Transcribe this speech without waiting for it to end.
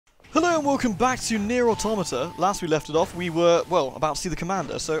Hello and welcome back to NieR Automata. Last we left it off, we were, well, about to see the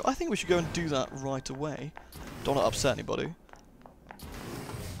commander, so I think we should go and do that right away. Don't want to upset anybody.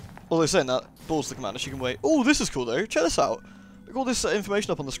 Although saying that, balls the commander, she can wait. Oh, this is cool though, check this out. Look all this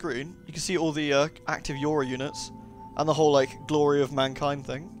information up on the screen. You can see all the active Yora units, and the whole, like, glory of mankind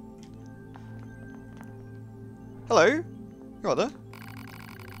thing. Hello? You right there?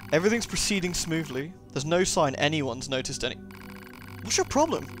 Everything's proceeding smoothly. There's no sign anyone's noticed any... What's your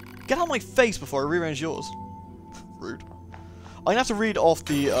problem? Get out of my face before I rearrange yours. Rude. I'm gonna have to read off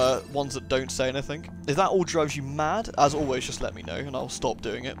the ones that don't say anything. If that all drives you mad, as always, just let me know and I'll stop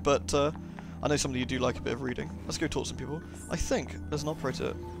doing it. But I know some of you do like a bit of reading. Let's go talk to some people. I think there's an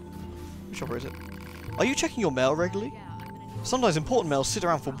operator. Which operator? Are you checking your mail regularly? Sometimes important mails sit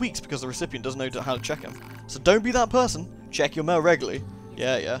around for weeks because the recipient doesn't know how to check them. So don't be that person. Check your mail regularly.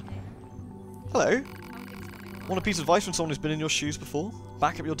 Yeah. Hello. Want a piece of advice from someone who's been in your shoes before?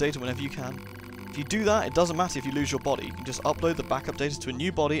 Back up your data whenever you can. If you do that, it doesn't matter if you lose your body. You can just upload the backup data to a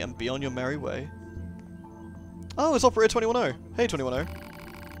new body and be on your merry way. Oh, it's Operator 2110. Hey,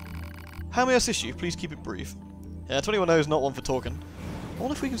 2110. How may I assist you? Please keep it brief. Yeah, 2110 is not one for talking. I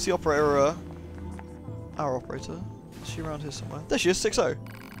wonder if we can see Operator... our operator. Is she around here somewhere? There she is, 60.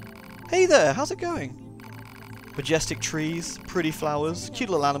 Hey there, how's it going? Majestic trees, pretty flowers,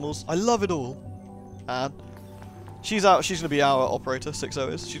 cute little animals. I love it all. And... she's out. She's going to be our operator. 60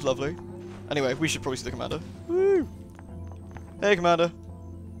 is. She's lovely. Anyway, we should probably see the commander. Woo! Hey, commander.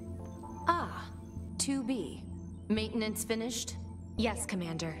 Ah, 2B. Maintenance finished? Yes,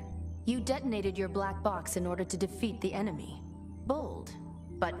 Commander. You detonated your black box in order to defeat the enemy. Bold,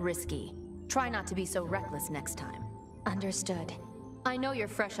 but risky. Try not to be so reckless next time. Understood. I know you're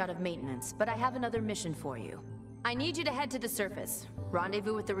fresh out of maintenance, but I have another mission for you. I need you to head to the surface,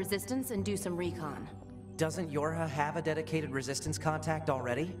 rendezvous with the Resistance, and do some recon. Doesn't Yorha have a dedicated Resistance contact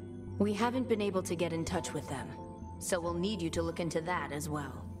already? We haven't been able to get in touch with them, so we'll need you to look into that as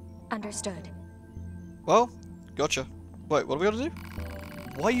well. Understood. Well, gotcha. Wait, what are we going to do?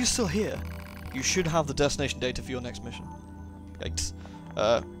 Why are you still here? You should have the destination data for your next mission. Yikes.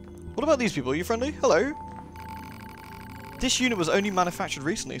 What about these people? Are you friendly? Hello? This unit was only manufactured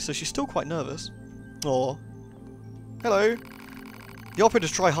recently, so she's still quite nervous. Aww. Hello. The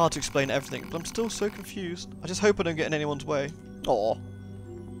operators try hard to explain everything, but I'm still so confused. I just hope I don't get in anyone's way. Aww.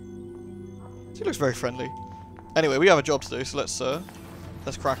 She looks very friendly. Anyway, we have a job to do, so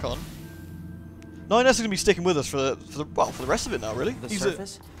let's crack on. 9S is gonna be sticking with us for the rest of it now, really. The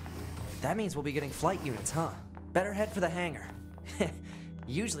surface? That means we'll be getting flight units, huh? Better head for the hangar.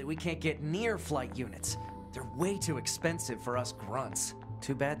 Usually we can't get near flight units. They're way too expensive for us grunts.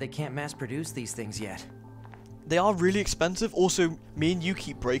 Too bad they can't mass produce these things yet. They are really expensive. Also, me and you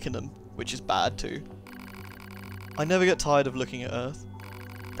keep breaking them, which is bad too. I never get tired of looking at Earth.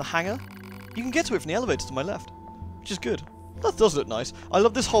 The hangar? You can get to it from the elevator to my left, which is good. That does look nice. I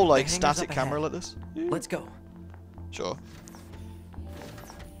love this whole, like, static camera like this. Yeah. Let's go. Sure.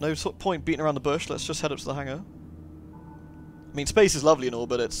 No point beating around the bush. Let's just head up to the hangar. I mean, space is lovely and all,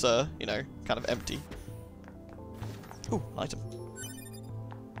 but it's, you know, kind of empty. Ooh, item.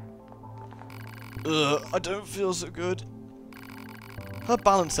 Ugh, I don't feel so good. Her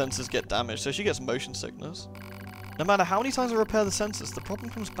balance sensors get damaged, so she gets motion sickness. No matter how many times I repair the sensors, the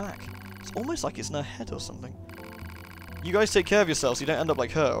problem comes back. It's almost like it's in her head or something. You guys take care of yourselves so you don't end up like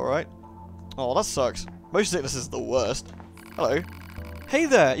her, alright? Oh, that sucks. Motion sickness is the worst. Hello. Hey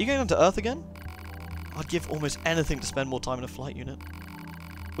there, are you going onto Earth again? I'd give almost anything to spend more time in a flight unit.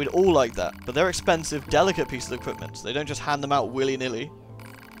 We'd all like that, but they're expensive, delicate pieces of equipment, so they don't just hand them out willy-nilly.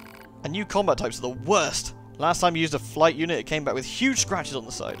 And new combat types are the worst. Last time you used a flight unit, it came back with huge scratches on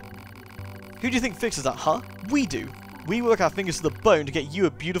the side. Who do you think fixes that, huh? We do. We work our fingers to the bone to get you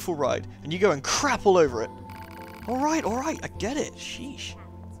a beautiful ride, and you go and crap all over it. Alright, I get it. Sheesh.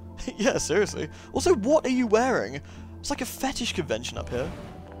 Yeah, seriously. Also, what are you wearing? It's like a fetish convention up here.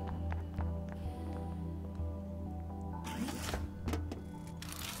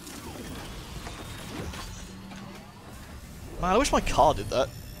 Man, I wish my car did that.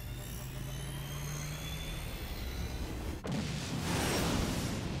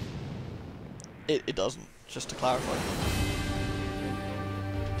 It doesn't, just to clarify.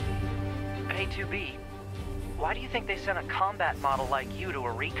 Hey 2B, why do you think they sent a combat model like you to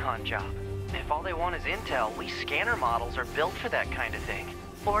a recon job? If all they want is intel, we scanner models are built for that kind of thing.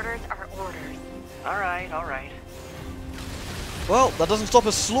 Orders are orders. Alright. Well, that doesn't stop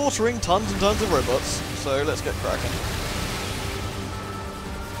us slaughtering tons and tons of robots, so let's get cracking.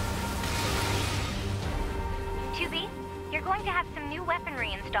 2B, you're going to have some new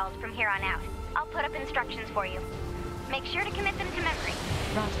weaponry installed from here on out. I'll put up instructions for you. Make sure to commit them to memory.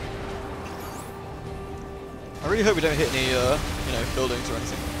 Roger. really hope we don't hit any, you know, buildings or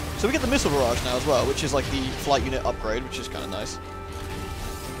anything. So we get the missile barrage now as well, which is like the flight unit upgrade, which is kind of nice.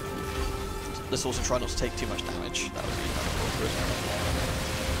 Let's also try not to take too much damage. That would be kind of awkward.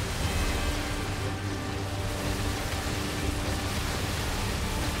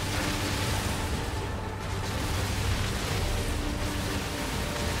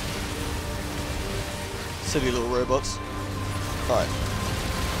 Silly little robots. Alright.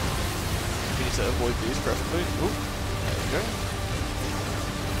 We need to avoid these preferably. Ooh, there we go.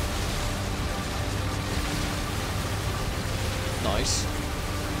 Nice.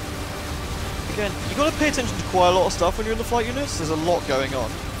 Again, you gotta pay attention to quite a lot of stuff when you're in the flight units. There's a lot going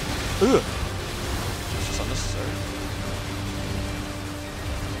on. Ugh. It's just unnecessary.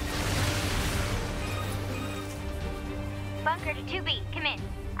 Bunker to 2B, come in.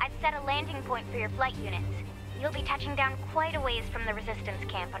 I've set a landing point for your flight units. You'll be touching down quite a ways from the resistance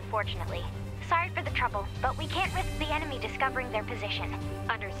camp, unfortunately. Sorry for the trouble, but we can't risk the enemy discovering their position.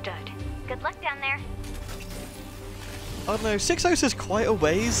 Understood. Good luck down there. I don't know, 6-0 says quite a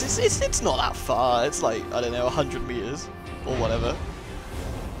ways. It's not that far. It's like, I don't know, 100 meters or whatever.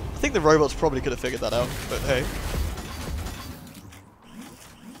 I think the robots probably could have figured that out, but hey.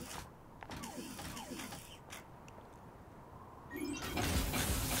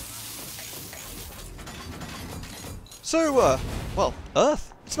 So, well,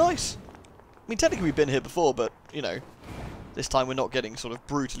 Earth. It's nice. I mean, technically we've been here before, but, you know, this time we're not getting sort of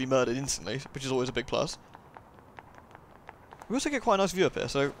brutally murdered instantly, which is always a big plus. We also get quite a nice view up here,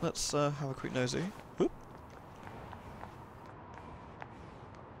 so let's have a quick nosy. Whoop.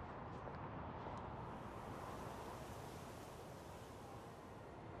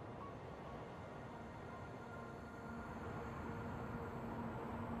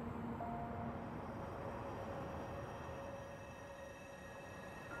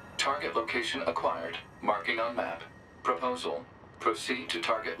 Target location acquired. Marking on map. Proposal. Proceed to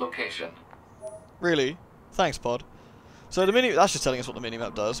target location. Really? Thanks, Pod. So the mini, that's just telling us what the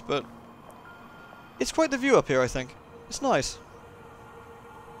minimap does, but it's quite the view up here, I think. It's nice.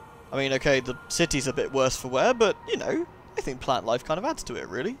 I mean, okay, the city's a bit worse for wear, but, you know, I think plant life kind of adds to it,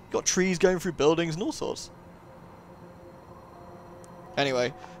 really. Got trees going through buildings and all sorts.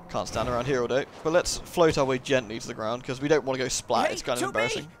 Anyway, can't stand around here all day, but let's float our way gently to the ground, because we don't want to go splat, Hey, it's kind of 2B!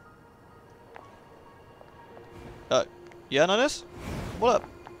 embarrassing. Yeah, Ninus? What up?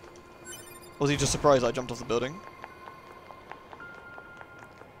 Was he just surprised I jumped off the building?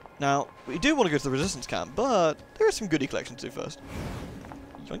 Now, we do want to go to the resistance camp, but there is some goodie collection to do first.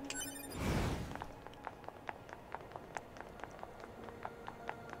 Yoink.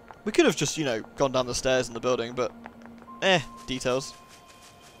 We could have just, you know, gone down the stairs in the building, but details.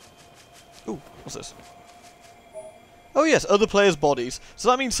 Ooh, what's this? Oh yes, other players' bodies. So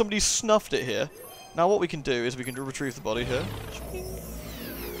that means somebody snuffed it here. Now what we can do is we can retrieve the body here.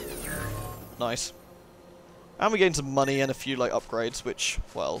 Nice. And we gain some money and a few, like, upgrades, which,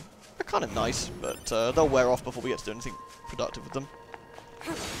 well, are kind of nice, but they'll wear off before we get to do anything productive with them.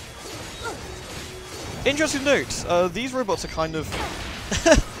 Interesting note, these robots are kind of...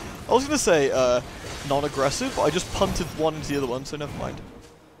 I was going to say non-aggressive, but I just punted one into the other one, so never mind.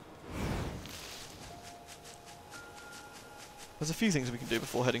 There's a few things we can do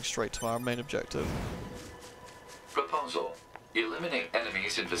before heading straight to our main objective. Proposal. Eliminate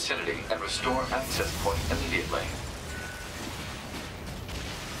enemies in vicinity and restore access point immediately.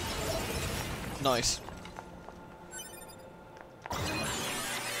 Nice.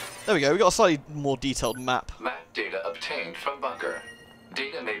 There we go, we got a slightly more detailed map. Map data obtained from bunker.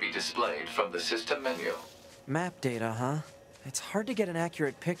 Data may be displayed from the system menu. Map data, huh? It's hard to get an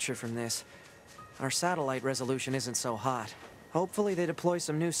accurate picture from this. Our satellite resolution isn't so hot. Hopefully they deploy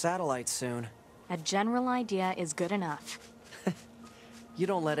some new satellites soon. A general idea is good enough. You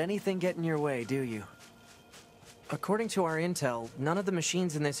don't let anything get in your way, do you? According to our intel, none of the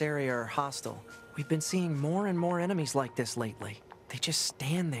machines in this area are hostile. We've been seeing more and more enemies like this lately. They just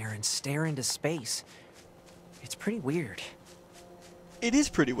stand there and stare into space. It's pretty weird. It is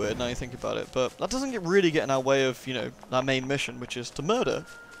pretty weird now you think about it, but that doesn't really get in our way of, you know, our main mission, which is to murder,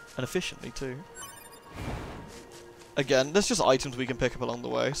 and efficiently too. Again, there's just items we can pick up along the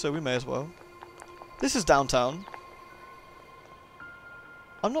way, so we may as well. This is downtown.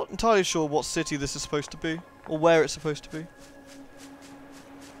 I'm not entirely sure what city this is supposed to be, or where it's supposed to be.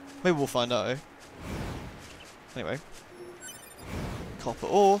 Maybe we'll find out, eh? Anyway. Copper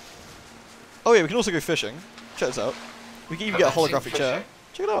ore. Oh yeah, we can also go fishing. Check this out. We can even get a holographic chair.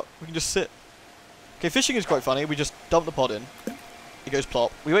 Check it out. We can just sit. Okay, fishing is quite funny. We just dump the pod in. It goes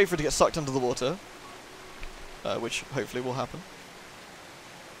plop. We wait for it to get sucked under the water. Which hopefully will happen.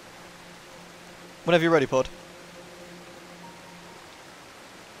 Whenever you're ready, pod.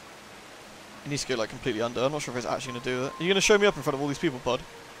 He needs to go like completely under. I'm not sure if he's actually going to do that. Are you going to show me up in front of all these people, Pod?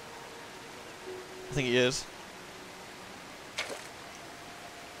 I think he is.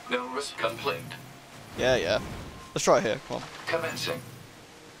 No risk complaint. Yeah, yeah. Let's try it here. Come on. Commencing.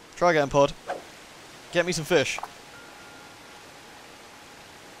 Try again, Pod. Get me some fish.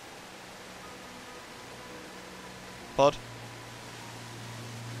 Pod.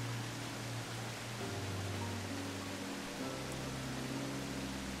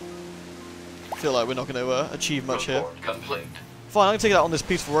 I feel like we're not going to achieve much here. Report complete. Fine, I'm going to take it out on this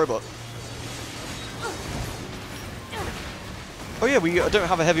peaceful robot. Oh yeah, we don't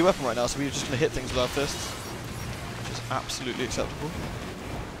have a heavy weapon right now, so we're just going to hit things with our fists. Which is absolutely acceptable.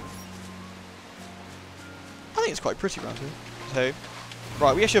 I think it's quite pretty around here. Hey.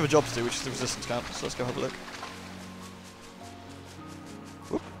 Right, we actually have a job to do, which is the resistance camp, so let's go have a look.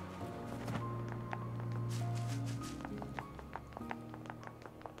 Whoop.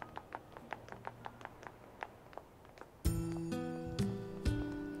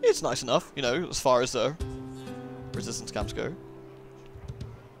 It's nice enough, you know, as far as the resistance camps go.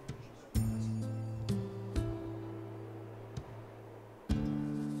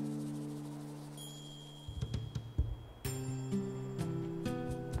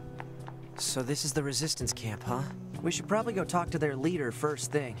 So this is the resistance camp, huh? We should probably go talk to their leader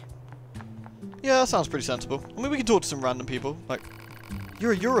first thing. Yeah, that sounds pretty sensible. I mean, we can talk to some random people. Like,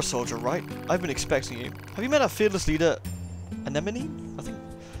 you're a Euro soldier, right? I've been expecting you. Have you met our fearless leader, Anemone? I think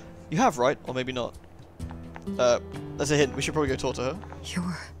you have, right? Or maybe not. That's a hint. We should probably go talk to her.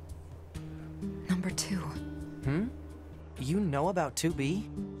 You're... number 2. Hmm? You know about 2B?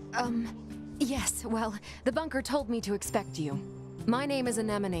 Yes, well, the bunker told me to expect you. My name is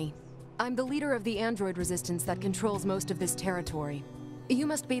Anemone. I'm the leader of the android resistance that controls most of this territory. You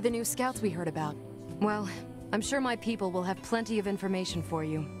must be the new scouts we heard about. Well, I'm sure my people will have plenty of information for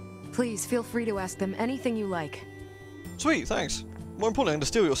you. Please feel free to ask them anything you like. Sweet, thanks. More importantly, I'm going to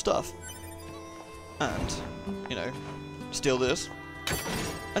steal your stuff. And, you know, steal this.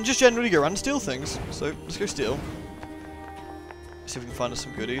 And just generally go around and steal things. So, let's go steal. See if we can find us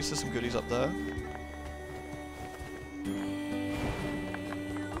some goodies. There's some goodies up there.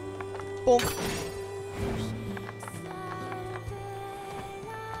 Bonk.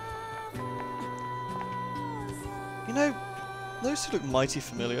 You know, those two look mighty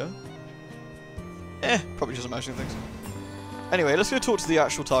familiar. Probably just imagining things. Anyway, let's go talk to the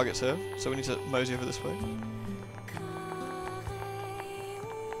actual targets here. So we need to mosey over this way.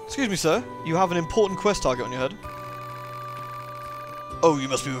 Excuse me, sir. You have an important quest target on your head. Oh, you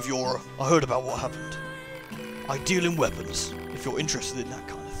must be with Yora. I heard about what happened. I deal in weapons, if you're interested in that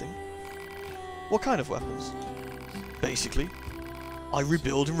kind of thing. What kind of weapons? Basically, I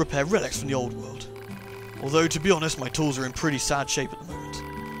rebuild and repair relics from the old world. Although, to be honest, my tools are in pretty sad shape at the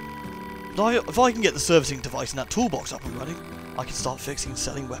moment. But if I can get the servicing device in that toolbox up and running, I can start fixing and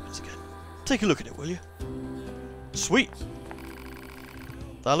selling weapons again. Take a look at it, will you? Sweet!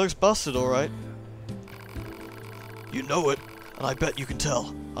 That looks busted, alright. You know it, and I bet you can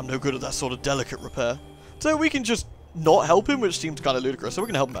tell. I'm no good at that sort of delicate repair. So we can just not help him, which seems kind of ludicrous, so we're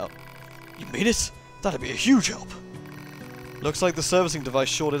going to help him out. You mean it? That'd be a huge help. Looks like the servicing device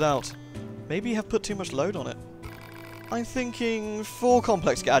shorted out. Maybe you have put too much load on it. I'm thinking 4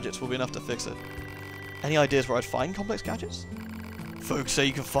 complex gadgets will be enough to fix it. Any ideas where I'd find complex gadgets? Folks say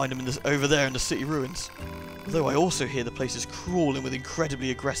you can find them over there in the city ruins. Although I also hear the place is crawling with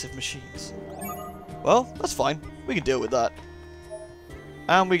incredibly aggressive machines. Well, that's fine. We can deal with that.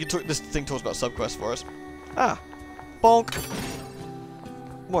 And we can this thing talks about subquests for us. Ah. Bonk.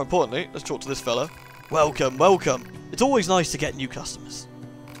 More importantly, let's talk to this fella. Welcome, welcome. It's always nice to get new customers.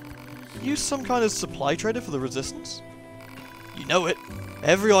 You some kind of supply trader for the Resistance? You know it.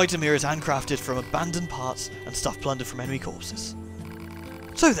 Every item here is handcrafted from abandoned parts and stuff plundered from enemy corpses.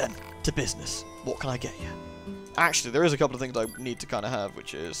 So then, to business. What can I get you? Actually, there is a couple of things I need to kind of have,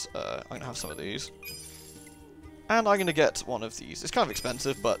 which is, I'm going to have some of these. And I'm going to get one of these. It's kind of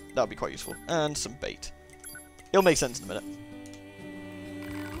expensive, but that would be quite useful. And some bait. It'll make sense in a minute.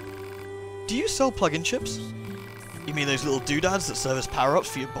 Do you sell plug-in chips? You mean those little doodads that serve as power-ups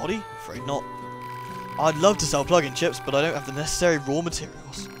for your body? Afraid not. I'd love to sell plug-in chips, but I don't have the necessary raw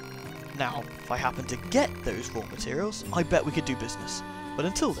materials. Now, if I happen to get those raw materials, I bet we could do business. But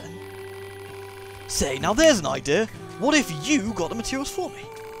until then... Say, now there's an idea. What if you got the materials for me?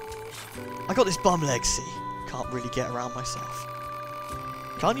 I got this bum leg, see? Can't really get around myself.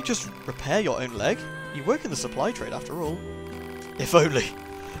 Can't you just repair your own leg? You work in the supply trade after all. If only.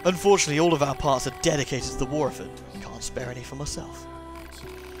 Unfortunately, all of our parts are dedicated to the war effort. Can't spare any for myself.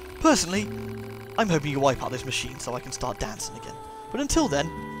 Personally, I'm hoping you wipe out this machine so I can start dancing again. But until then,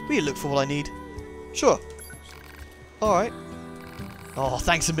 we look for what I need. Sure. Alright. Oh,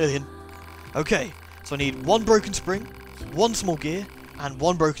 thanks a million. Okay, so I need 1 broken spring, 1 small gear, and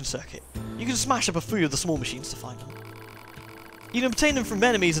 1 broken circuit. You can smash up a few of the small machines to find them. You can obtain them from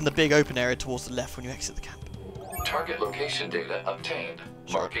enemies in the big open area towards the left when you exit the camp. Target location data obtained.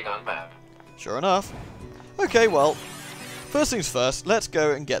 Marking on map. Sure enough. Okay, well, first things first, let's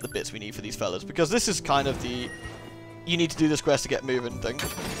go and get the bits we need for these fellas, because this is kind of the you need to do this quest to get moving thing.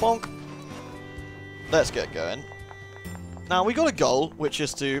 Bonk. Let's get going. Now, we got a goal, which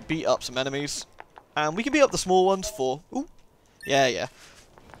is to beat up some enemies, and we can beat up the small ones for... Ooh. Yeah.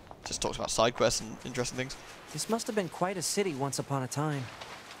 Just talks about side quests and interesting things. This must have been quite a city once upon a time.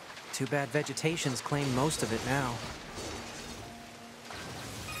 Too bad vegetation's claimed most of it now.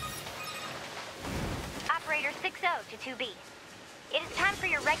 Operator 60 to 2B. It is time for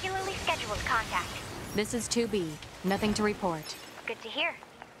your regularly scheduled contact. This is 2B. Nothing to report. Good to hear.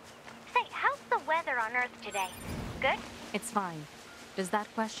 Say, how's the weather on Earth today? Good? It's fine. Does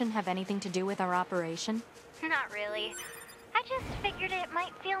that question have anything to do with our operation? Not really. I just figured it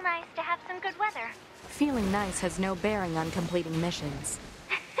might feel nice to have some good weather. Feeling nice has no bearing on completing missions.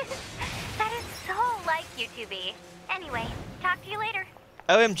 That is so like you, 2B. Anyway, talk to you later.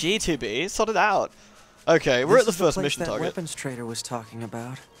 OMG 2B, sort it out. Okay, we're at the first mission that target. Weapons trader was talking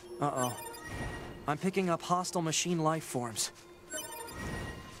about. Uh-oh. I'm picking up hostile machine life forms.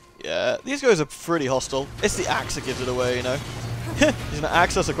 Yeah, these guys are pretty hostile. It's the axe that gives it away, you know. He's gonna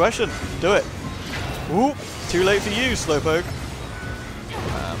axe us a question. Do it. Ooh, too late for you, Slowpoke.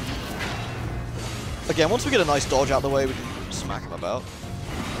 Again, once we get a nice dodge out of the way, we can smack him about.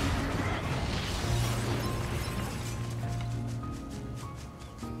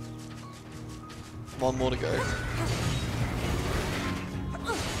 One more to go.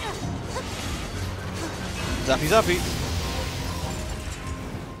 Zappy zappy.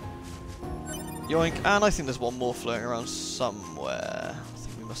 Yoink, and I think there's one more floating around somewhere. I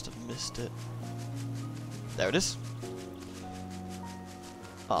think we must have missed it. There it is.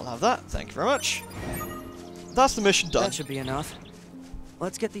 I'll have that, thank you very much. That's the mission done. That should be enough.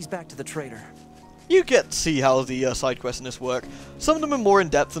 Let's get these back to the trader. You get to see how the side quests in this work. Some of them are more in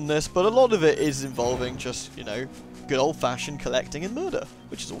depth than this, but a lot of it is involving just, you know, good old-fashioned collecting and murder,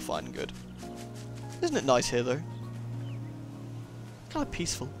 which is all fine and good. Isn't it nice here, though? Kind of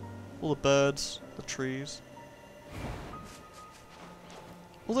peaceful. All the birds, the trees.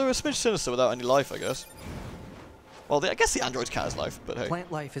 Although a smidge sinister without any life, I guess. Well, I guess the androids count as life, but hey.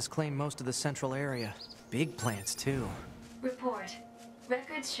 Plant life has claimed most of the central area. Big plants, too. Report.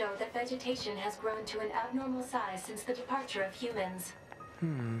 Records show that vegetation has grown to an abnormal size since the departure of humans.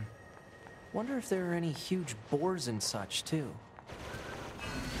 Wonder if there are any huge boars and such, too.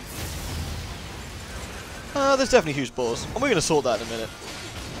 There's definitely huge boars, and we're going to sort that in a minute.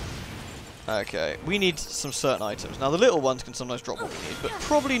 Okay, we need some certain items. Now, the little ones can sometimes drop what we need, but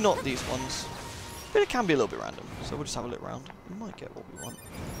probably not these ones. But it can be a little bit random, so we'll just have a look around. We might get what we want.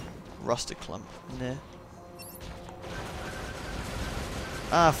 Rusted clump. NieR.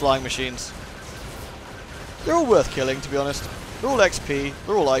 Ah, flying machines. They're all worth killing, to be honest. They're all XP,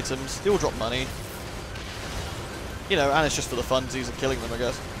 they're all items, they all drop money. You know, and it's just for the funsies of killing them, I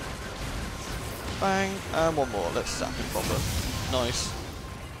guess. Bang, and one more. Let's zap him proper. Nice.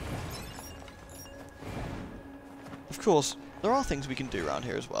 Of course, there are things we can do around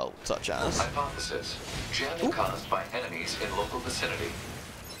here as well, such as... Hypothesis. Jamming caused by enemies in local vicinity.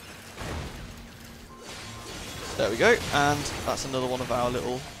 There we go, and that's another one of our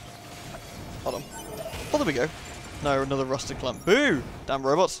little... Hold on. Oh, there we go. No, another rusted clump. Boo! Damn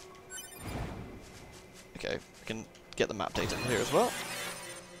robots. Okay, we can get the map data here as well.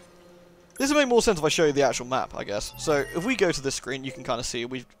 This will make more sense if I show you the actual map, I guess. So, if we go to this screen, you can kind of see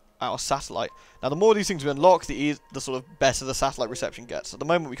we've our satellite. Now, the more of these things we unlock, the sort of better the satellite reception gets. At the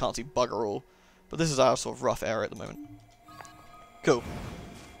moment, we can't see bugger all, but this is our sort of rough area at the moment. Cool.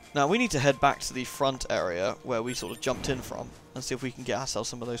 Now, we need to head back to the front area where we sort of jumped in from and see if we can get ourselves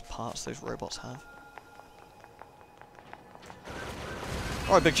some of those parts those robots have.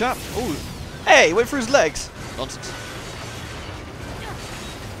 Alright, big chap. Ooh. Hey, he went through his legs. Nonsense.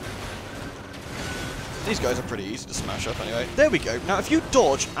 These guys are pretty easy to smash up anyway. There we go. Now, if you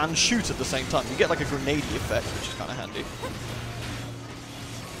dodge and shoot at the same time, you get like a grenadey effect, which is kind of handy.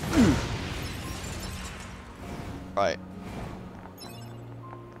 Right.